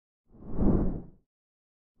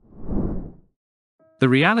The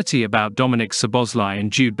reality about Dominik Szoboszlai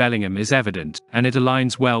and Jude Bellingham is evident, and it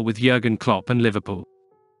aligns well with Jürgen Klopp and Liverpool.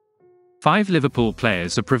 5 Liverpool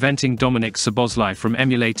players are preventing Dominik Szoboszlai from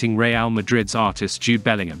emulating Real Madrid's artist Jude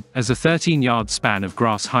Bellingham, as a 13-yard span of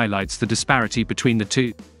grass highlights the disparity between the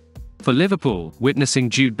two. For Liverpool, witnessing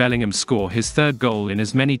Jude Bellingham score his third goal in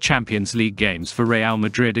as many Champions League games for Real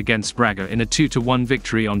Madrid against Braga in a 2-1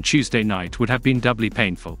 victory on Tuesday night would have been doubly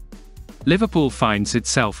painful. Liverpool finds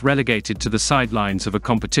itself relegated to the sidelines of a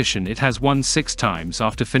competition it has won 6 times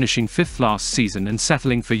after finishing 5th last season and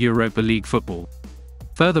settling for Europa League football.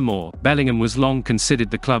 Furthermore, Bellingham was long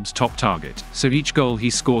considered the club's top target, so each goal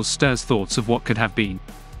he scores stirs thoughts of what could have been.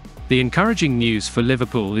 The encouraging news for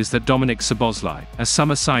Liverpool is that Dominik Szoboszlai, a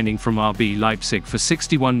summer signing from RB Leipzig for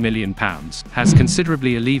 £61 million, has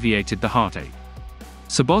considerably alleviated the heartache.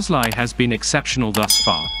 Szoboszlai has been exceptional thus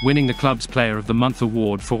far, winning the club's Player of the Month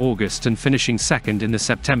award for August and finishing second in the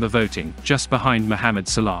September voting, just behind Mohamed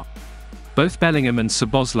Salah. Both Bellingham and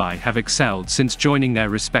Szoboszlai have excelled since joining their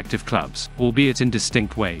respective clubs, albeit in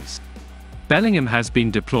distinct ways. Bellingham has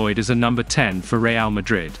been deployed as a number 10 for Real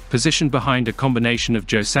Madrid, positioned behind a combination of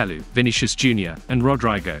Joselu, Vinicius Jr., and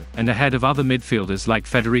Rodrigo, and ahead of other midfielders like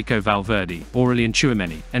Federico Valverde, Aurelien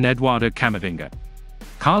Tchouameni, and Eduardo Camavinga.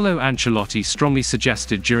 Carlo Ancelotti strongly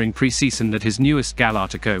suggested during pre-season that his newest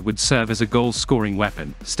Galactico would serve as a goal-scoring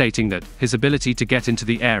weapon, stating that his ability to get into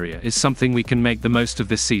the area is something we can make the most of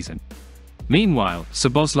this season. Meanwhile,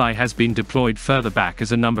 Szoboszlai has been deployed further back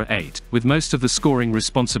as a number 8, with most of the scoring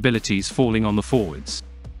responsibilities falling on the forwards.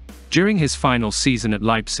 During his final season at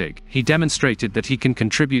Leipzig, he demonstrated that he can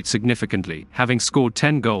contribute significantly, having scored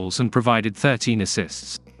 10 goals and provided 13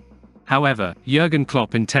 assists. However, Jürgen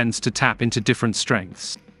Klopp intends to tap into different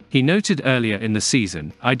strengths. He noted earlier in the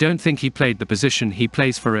season, "I don't think he played the position he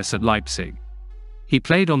plays for us at Leipzig. He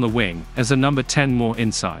played on the wing, as a number 10 more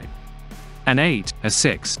inside. An 8, a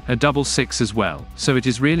 6, a double 6 as well, so it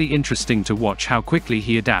is really interesting to watch how quickly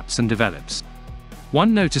he adapts and develops."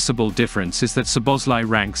 One noticeable difference is that Szoboszlai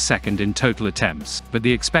ranks second in total attempts, but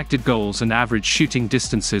the expected goals and average shooting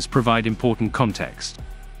distances provide important context.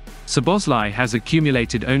 Szoboszlai has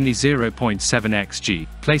accumulated only 0.7 xG,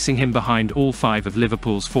 placing him behind all 5 of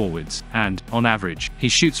Liverpool's forwards, and, on average, he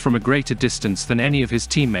shoots from a greater distance than any of his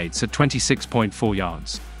teammates at 26.4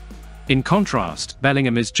 yards. In contrast,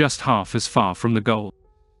 Bellingham is just half as far from the goal.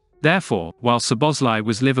 Therefore, while Szoboszlai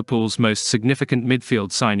was Liverpool's most significant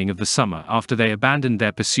midfield signing of the summer after they abandoned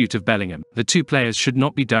their pursuit of Bellingham, the two players should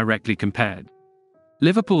not be directly compared.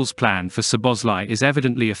 Liverpool's plan for Szoboszlai is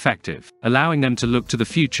evidently effective, allowing them to look to the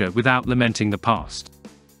future without lamenting the past.